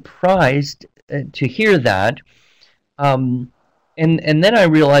of surprised to hear that. And then I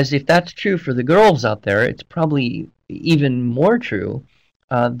realized if that's true for the girls out there, it's probably even more true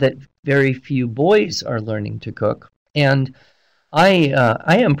that very few boys are learning to cook. And I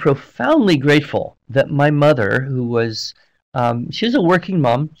am profoundly grateful that my mother, who was, she was a working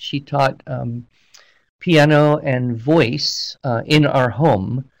mom. She taught piano and voice in our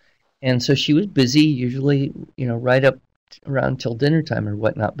home. And so she was busy, usually, right up around till dinner time or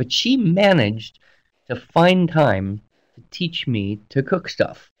whatnot. But she managed to find time to teach me to cook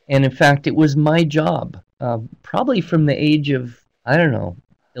stuff. And in fact, it was my job, probably from the age of, 10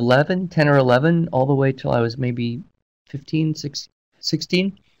 or 11, all the way till I was maybe 15,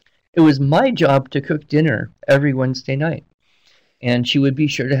 16. It was my job to cook dinner every Wednesday night. And she would be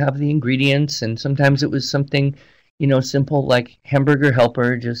sure to have the ingredients, and sometimes it was something simple like hamburger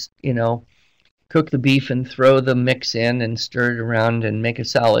helper, just, cook the beef and throw the mix in and stir it around and make a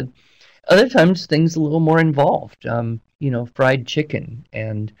salad. Other times, things a little more involved, fried chicken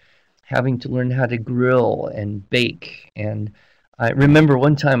and having to learn how to grill and bake. And I remember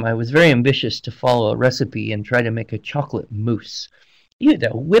one time I was very ambitious to follow a recipe and try to make a chocolate mousse. You had to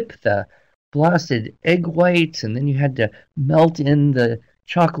whip the blasted egg whites, and then you had to melt in the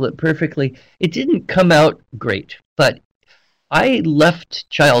chocolate perfectly. It didn't come out great, but I left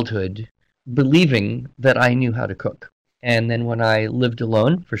childhood believing that I knew how to cook. And then when I lived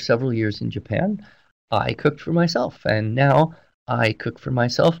alone for several years in Japan, I cooked for myself. And now I cook for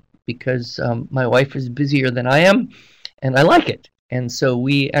myself because my wife is busier than I am, and I like it. And so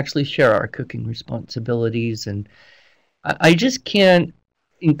we actually share our cooking responsibilities. And I just can't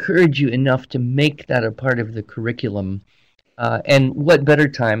encourage you enough to make that a part of the curriculum. And what better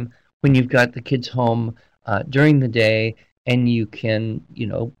time when you've got the kids home during the day and you can,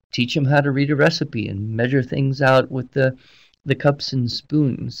 teach them how to read a recipe and measure things out with the cups and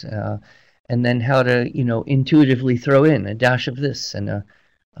spoons, and then how to, intuitively throw in a dash of this and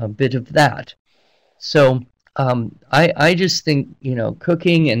a bit of that. So I just think,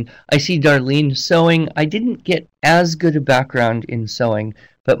 cooking, and I see Darlene sewing. I didn't get as good a background in sewing,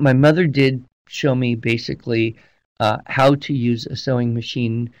 but my mother did show me basically how to use a sewing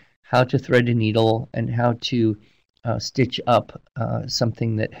machine, how to thread a needle, and how to stitch up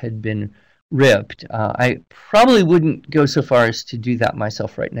something that had been ripped. I probably wouldn't go so far as to do that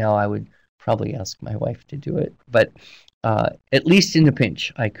myself right now. I would probably ask my wife to do it, but at least in a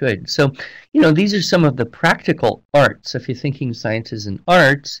pinch, I could. So, these are some of the practical arts. If you're thinking sciences and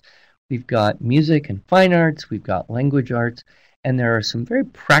arts, we've got music and fine arts, we've got language arts, and there are some very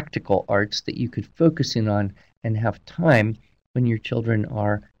practical arts that you could focus in on and have time when your children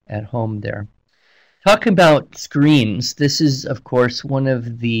are at home there. Talk about screens. This is, of course, one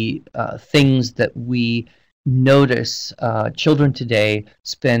of the things that we notice children today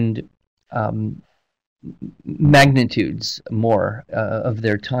spend magnitudes more of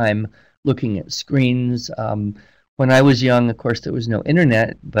their time looking at screens. When I was young, of course, there was no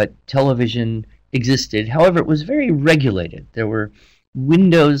internet, but television existed. However, it was very regulated. There were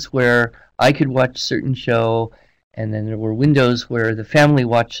windows where I could watch a certain show, and then there were windows where the family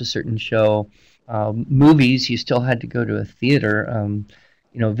watched a certain show. Movies, you still had to go to a theater.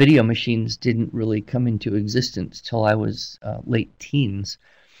 Video machines didn't really come into existence till I was late teens.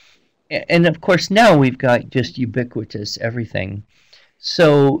 And of course, now we've got just ubiquitous everything.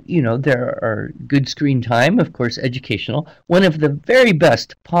 So, there are good screen time, of course, educational. One of the very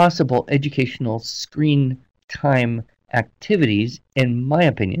best possible educational screen time activities, in my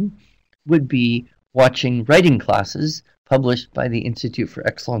opinion, would be watching writing classes published by the Institute for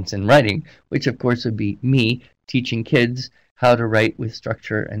Excellence in Writing, which of course would be me teaching kids how to write with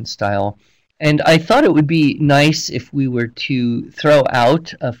structure and style. And I thought it would be nice if we were to throw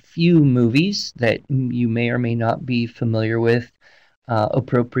out a few movies that you may or may not be familiar with,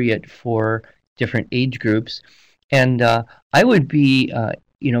 appropriate for different age groups. And I would be,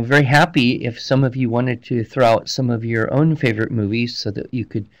 very happy if some of you wanted to throw out some of your own favorite movies so that you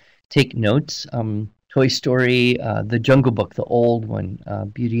could take notes. Toy Story, The Jungle Book, the old one,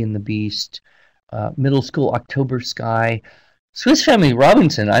 Beauty and the Beast, Middle School, October Sky, Swiss Family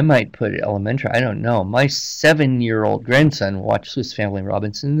Robinson. I might put elementary, I don't know. My 7-year-old grandson watched Swiss Family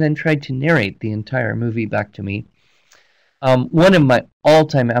Robinson and then tried to narrate the entire movie back to me. One of my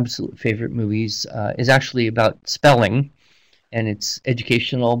all-time absolute favorite movies is actually about spelling, and it's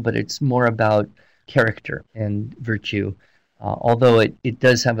educational, but it's more about character and virtue. Although it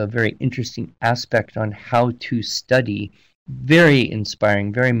does have a very interesting aspect on how to study. Very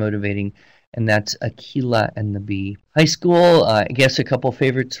inspiring, very motivating, and that's Aquila and the Bee. High school, I guess a couple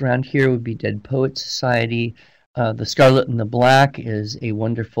favorites around here would be Dead Poets Society. The Scarlet and the Black is a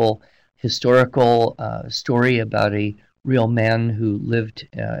wonderful historical story about a real man who lived,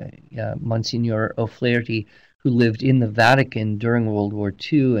 Monsignor O'Flaherty, who lived in the Vatican during World War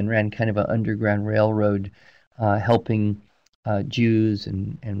II and ran kind of an underground railroad helping Jews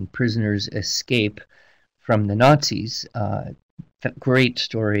and prisoners escape from the Nazis. Great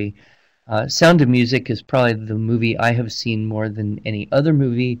story. Sound of Music is probably the movie I have seen more than any other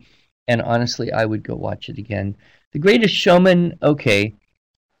movie, and honestly, I would go watch it again. The Greatest Showman, okay,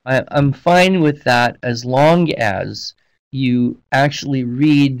 I'm fine with that as long as you actually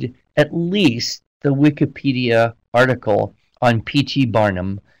read at least the Wikipedia article on P.T.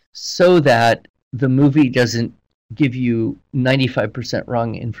 Barnum so that the movie doesn't give you 95%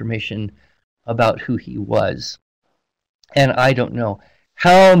 wrong information about who he was. And I don't know,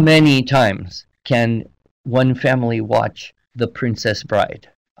 how many times can one family watch The Princess Bride?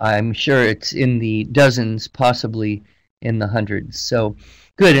 I'm sure it's in the dozens, possibly in the hundreds. So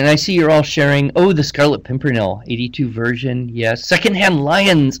good. And I see you're all sharing, oh, The Scarlet Pimpernel, 82 version. Yes. Secondhand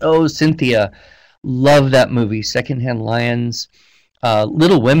Lions. Oh, Cynthia. Love that movie. Secondhand Lions.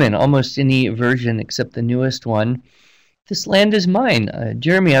 Little Women, almost any version except the newest one. This Land Is Mine.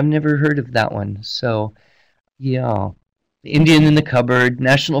 Jeremy, I've never heard of that one. So, yeah. The Indian in the Cupboard,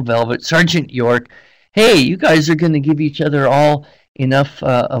 National Velvet, Sergeant York. Hey, you guys are going to give each other all enough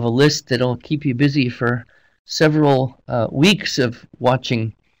of a list that'll keep you busy for several weeks of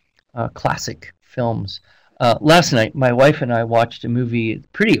watching classic films. Last night, my wife and I watched a movie,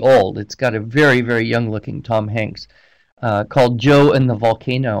 pretty old. It's got a very, very young-looking Tom Hanks, called Joe and the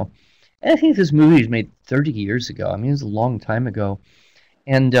Volcano. And I think this movie was made 30 years ago. I mean, it was a long time ago.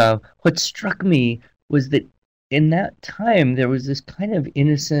 And what struck me was that in that time there was this kind of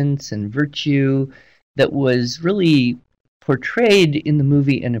innocence and virtue that was really portrayed in the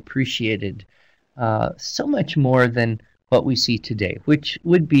movie and appreciated so much more than what we see today, which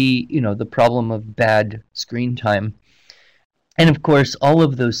would be, the problem of bad screen time. And of course, all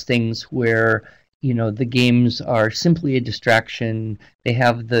of those things where, the games are simply a distraction, they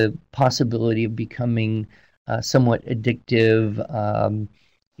have the possibility of becoming somewhat addictive, an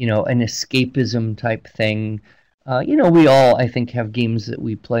escapism type thing. We all, I think, have games that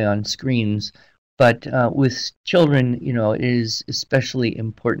we play on screens, but with children, it is especially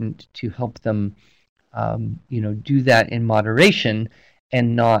important to help them, do that in moderation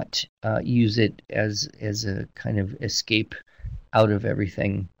and not use it as a kind of escape out of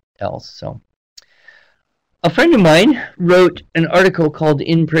everything else. So, a friend of mine wrote an article called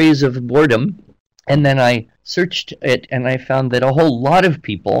 "In Praise of Boredom," and then I searched it and I found that a whole lot of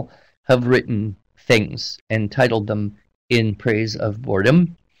people have written things and titled them "In Praise of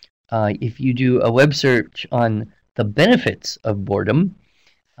Boredom." If you do a web search on the benefits of boredom,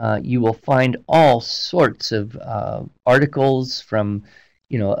 you will find all sorts of articles from,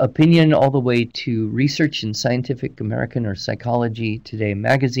 opinion all the way to research in Scientific American or Psychology Today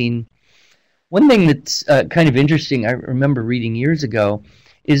magazine. One thing that's kind of interesting, I remember reading years ago,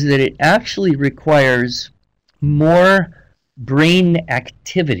 is that it actually requires more brain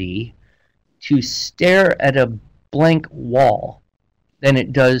activity to stare at a blank wall than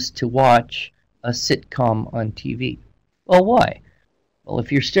it does to watch a sitcom on TV. Well, why? Well, if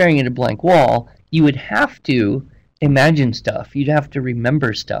you're staring at a blank wall, you would have to imagine stuff. You'd have to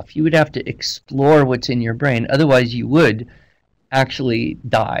remember stuff. You would have to explore what's in your brain. Otherwise, you would actually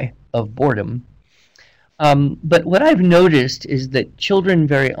die of boredom. But what I've noticed is that children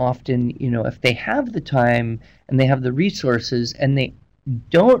very often, if they have the time and they have the resources and they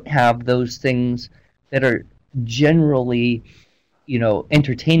don't have those things that are generally,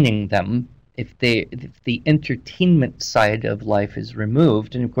 entertaining them, if the entertainment side of life is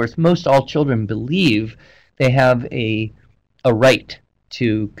removed, and of course most all children believe they have a right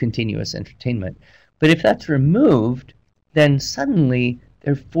to continuous entertainment. But if that's removed, then suddenly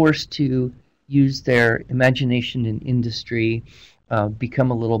they're forced to use their imagination in industry,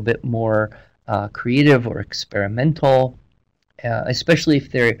 become a little bit more creative or experimental, especially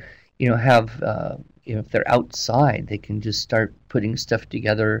if they're, if they're outside, they can just start putting stuff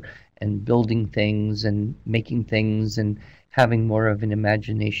together and building things and making things and having more of an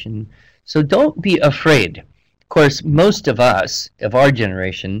imagination. So don't be afraid. Of course, most of us, of our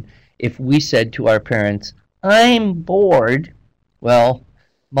generation, if we said to our parents, "I'm bored," well,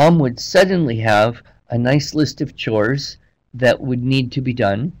 Mom would suddenly have a nice list of chores that would need to be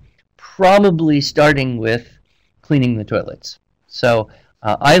done, probably starting with cleaning the toilets. So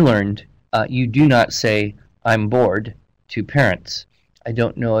I learned you do not say, "I'm bored," to parents. I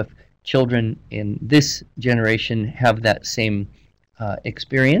don't know if children in this generation have that same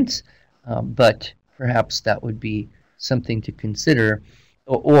experience, but perhaps that would be something to consider.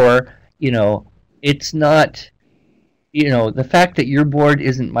 Or, it's not, the fact that you're bored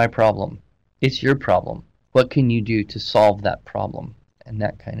isn't my problem. It's your problem. What can you do to solve that problem? And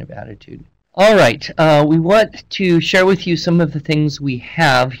that kind of attitude. All right, we want to share with you some of the things we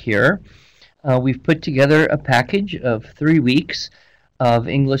have here. We've put together a package of 3 weeks of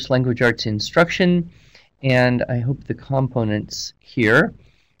English language arts instruction, and I hope the components here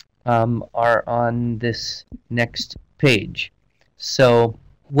are on this next page. So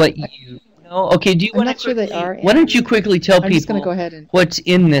what you know, okay, do you want to sure they are. Why don't you quickly tell I'm people just going to go ahead and what's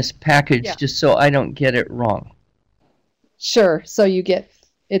in this package, just so I don't get it wrong. Sure. So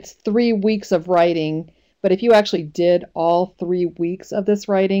it's 3 weeks of writing, but if you actually did all 3 weeks of this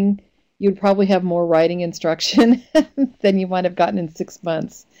writing, you'd probably have more writing instruction than you might have gotten in 6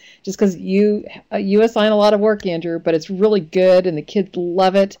 months. Just because you assign a lot of work, Andrew, but it's really good and the kids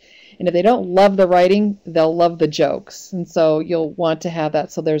love it. And if they don't love the writing, they'll love the jokes. And so you'll want to have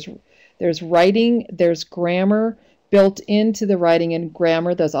that. So there's writing, there's grammar built into the writing and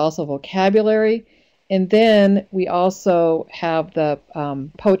grammar. There's also vocabulary. And then we also have the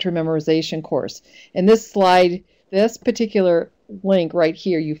poetry memorization course. And this slide, this particular link right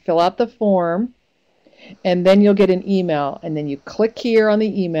here, you fill out the form and then you'll get an email, and then you click here on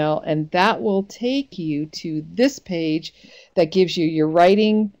the email and that will take you to this page that gives you your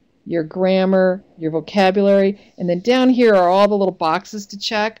writing, your grammar, your vocabulary, and then down here are all the little boxes to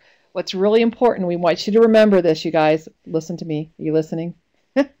check. What's really important, we want you to remember this, you guys. Listen to me. Are you listening?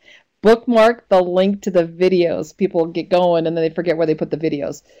 Bookmark the link to the videos. People get going and then they forget where they put the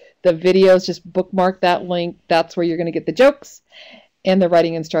videos. The videos, just bookmark that link. That's where you're going to get the jokes. and the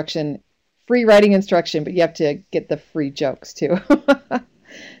writing instruction, free writing instruction, but you have to get the free jokes too.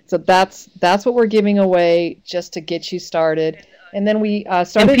 So that's what we're giving away just to get you started. And then we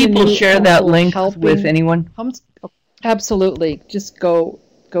started. Can people a new share that link helping with anyone? Absolutely. Just go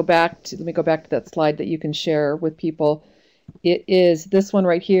back to, let me go back to that slide that you can share with people. It is this one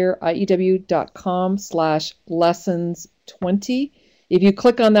right here, iew.com/lessons20. If you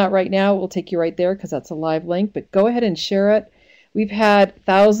click on that right now, it will take you right there because that's a live link, but go ahead and share it. We've had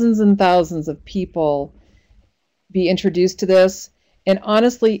thousands and thousands of people be introduced to this. And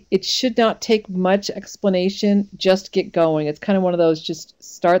honestly, it should not take much explanation. Just get going. It's kind of one of those, just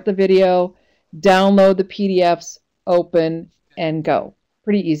start the video, download the PDFs, open, and go.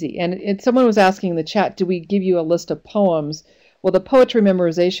 Pretty easy. And someone was asking in the chat, do we give you a list of poems? Well, the poetry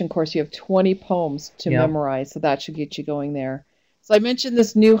memorization course, you have 20 poems to memorize, so that should get you going there. So I mentioned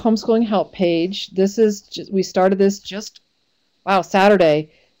this new homeschooling help page. This is just, we started this just,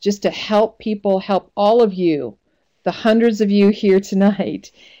 Saturday, just to help people, help all of you, the hundreds of you here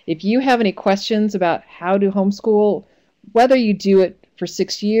tonight. If you have any questions about how to homeschool, whether you do it for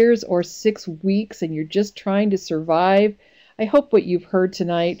 6 years or 6 weeks and you're just trying to survive, I hope what you've heard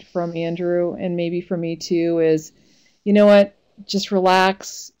tonight from Andrew and maybe from me too is, you know what, just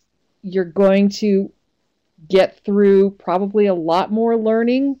relax. You're going to get through probably a lot more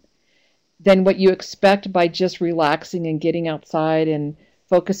learning than what you expect by just relaxing and getting outside and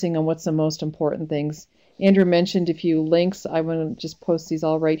focusing on what's the most important things. Andrew mentioned a few links. I want to just post these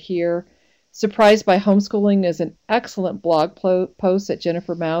all right here. Surprised by Homeschooling is an excellent blog post that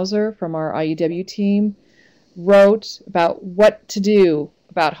Jennifer Mauser from our IEW team wrote about what to do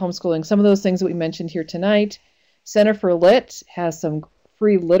about homeschooling. Some of those things that we mentioned here tonight. Center for Lit has some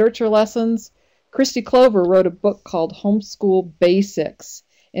free literature lessons. Christy Clover wrote a book called Homeschool Basics.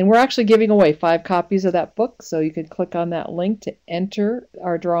 And we're actually giving away 5 copies of that book. So you can click on that link to enter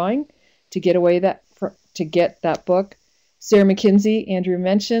our drawing to get that book. Sarah McKinsey, Andrew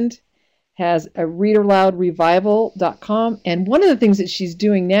mentioned, has a readerloudrevival.com. And one of the things that she's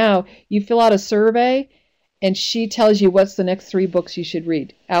doing now, you fill out a survey and she tells you what's the next 3 books you should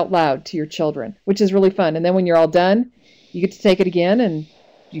read out loud to your children, which is really fun. And then when you're all done, you get to take it again and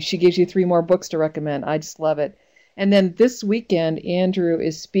she gives you 3 more books to recommend. I just love it. And then this weekend, Andrew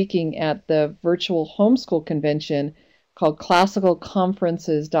is speaking at the virtual homeschool convention called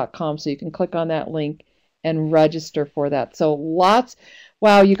classicalconferences.com. So you can click on that link and register for that. So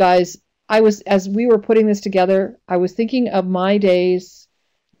wow, you guys, as we were putting this together, I was thinking of my days.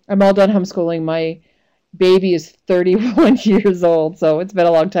 I'm all done homeschooling. My baby is 31 years old, so it's been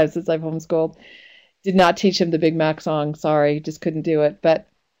a long time since I've homeschooled. Did not teach him the Big Mac song. Sorry, just couldn't do it. But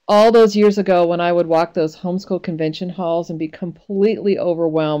all those years ago when I would walk those homeschool convention halls and be completely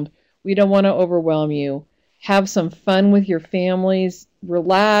overwhelmed, we don't want to overwhelm you. Have some fun with your families,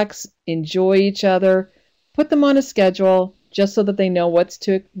 relax, enjoy each other, put them on a schedule just so that they know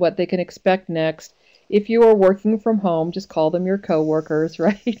what they can expect next. If you are working from home, just call them your coworkers,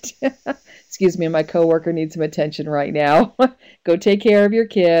 right? Excuse me, my coworker needs some attention right now. Go take care of your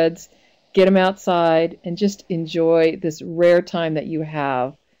kids, get them outside, and just enjoy this rare time that you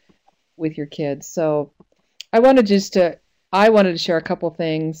have with your kids. So I wanted to share a couple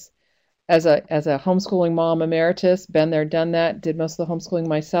things as a homeschooling mom emeritus, been there, done that, did most of the homeschooling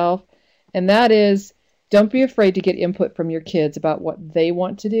myself. And that is, don't be afraid to get input from your kids about what they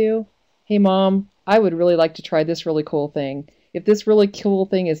want to do. Hey, Mom, I would really like to try this really cool thing. If this really cool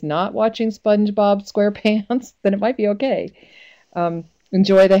thing is not watching SpongeBob SquarePants, then it might be okay.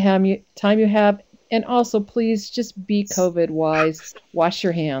 Enjoy the time you have. And also, please just be COVID-wise. Wash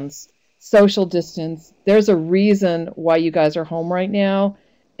your hands. Social distance. There's a reason why you guys are home right now.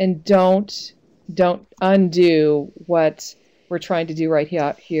 And don't undo what we're trying to do right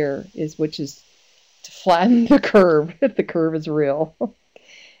here, which is to flatten the curve. The curve is real.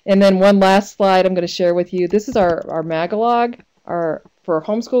 And then one last slide I'm going to share with you. This is our Magalog. For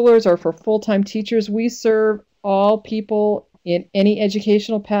homeschoolers or for full-time teachers, we serve all people in any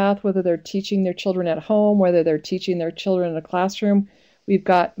educational path, whether they're teaching their children at home, whether they're teaching their children in a classroom. We've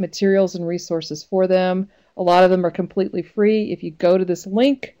got materials and resources for them. A lot of them are completely free. If you go to this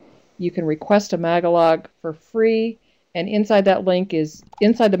link, you can request a Magalog for free. And inside that link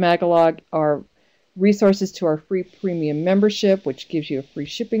inside the Magalog are resources to our free premium membership, which gives you a free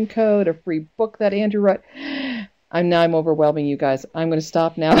shipping code, a free book that Andrew wrote. I'm overwhelming you guys. I'm going to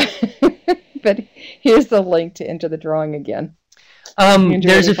stop now. But here's the link to enter the drawing again. Andrew,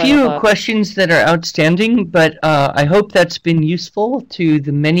 there's a few questions that are outstanding, but I hope that's been useful to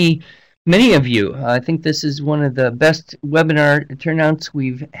the many of you. I think this is one of the best webinar turnouts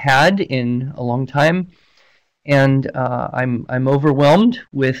we've had in a long time. and I'm overwhelmed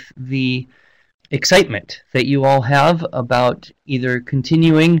with the excitement that you all have about either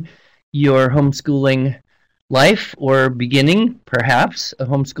continuing your homeschooling life or beginning, perhaps, a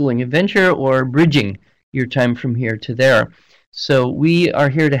homeschooling adventure or bridging your time from here to there. So we are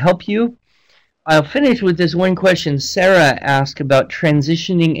here to help you. I'll finish with this one question Sarah asked about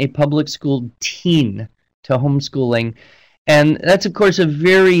transitioning a public school teen to homeschooling. And that's, of course, a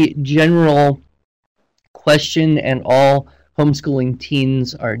very general question, and all homeschooling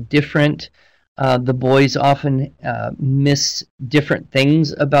teens are different. The boys often miss different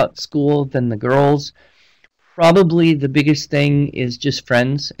things about school than the girls. Probably the biggest thing is just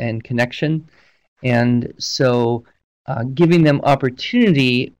friends and connection. And so giving them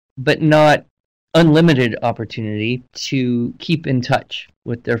opportunity, but not unlimited opportunity, to keep in touch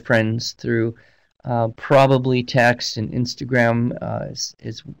with their friends through probably text and Instagram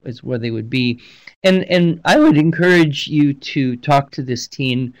is where they would be. And I would encourage you to talk to this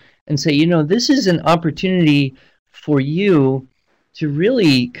teen and say, you know, this is an opportunity for you to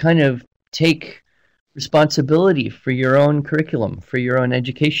really kind of take responsibility for your own curriculum, for your own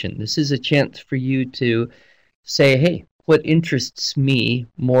education. This is a chance for you to say, hey, what interests me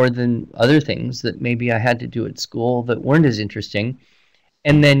more than other things that maybe I had to do at school that weren't as interesting,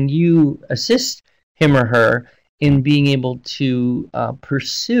 and then you assist him or her in being able to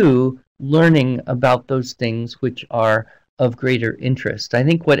pursue learning about those things which are of greater interest. I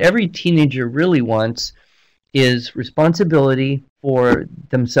think what every teenager really wants is responsibility for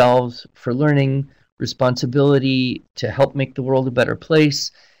themselves, for learning, responsibility to help make the world a better place,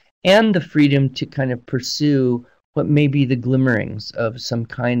 and the freedom to kind of pursue what may be the glimmerings of some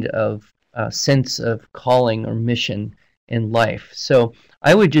kind of sense of calling or mission in life. So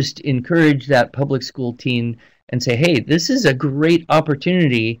I would just encourage that public school teen and say, hey, this is a great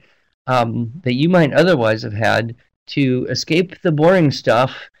opportunity that you might otherwise have had to escape the boring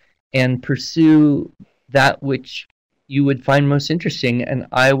stuff and pursue that which you would find most interesting, and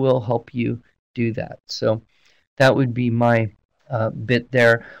I will help you do that. So that would be my bit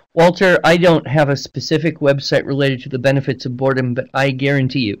there. Walter, I don't have a specific website related to the benefits of boredom, but I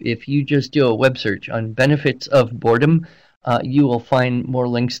guarantee you, if you just do a web search on benefits of boredom, you will find more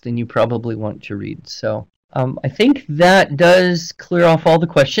links than you probably want to read. So I think that does clear off all the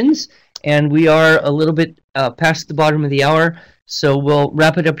questions, and we are a little bit past the bottom of the hour, so we'll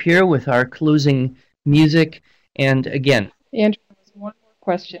wrap it up here with our closing music. And again, Andrew, one more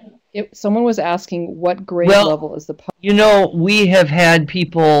question. Someone was asking what grade level is the poem? You know, we have had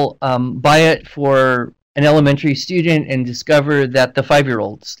people buy it for an elementary student and discover that the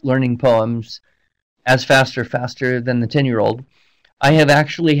 5-year-old's learning poems as faster than the 10-year-old. I have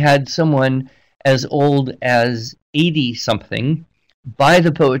actually had someone as old as 80-something buy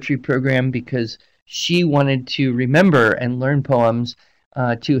the poetry program because she wanted to remember and learn poems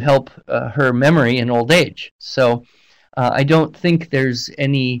to help her memory in old age. So I don't think there's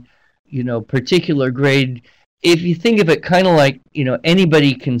any particular grade. If you think of it kind of like,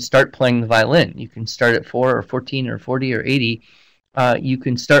 anybody can start playing the violin. You can start at 4 or 14 or 40 or 80. You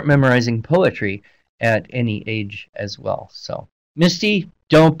can start memorizing poetry at any age as well. So, Misty,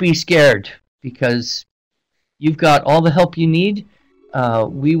 don't be scared, because you've got all the help you need.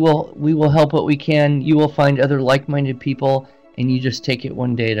 We will help what we can. You will find other like-minded people, and you just take it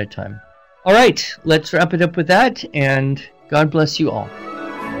one day at a time. All right, let's wrap it up with that, and God bless you all.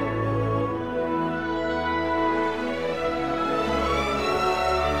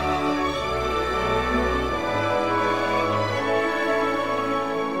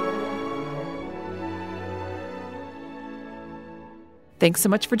 Thanks so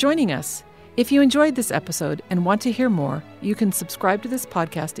much for joining us. If you enjoyed this episode and want to hear more, you can subscribe to this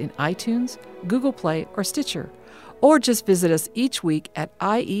podcast in iTunes, Google Play, or Stitcher, or just visit us each week at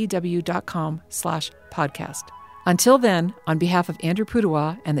iew.com/podcast. Until then, on behalf of Andrew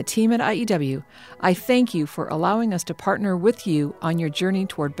Pudewa and the team at IEW, I thank you for allowing us to partner with you on your journey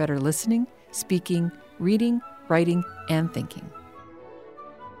toward better listening, speaking, reading, writing, and thinking.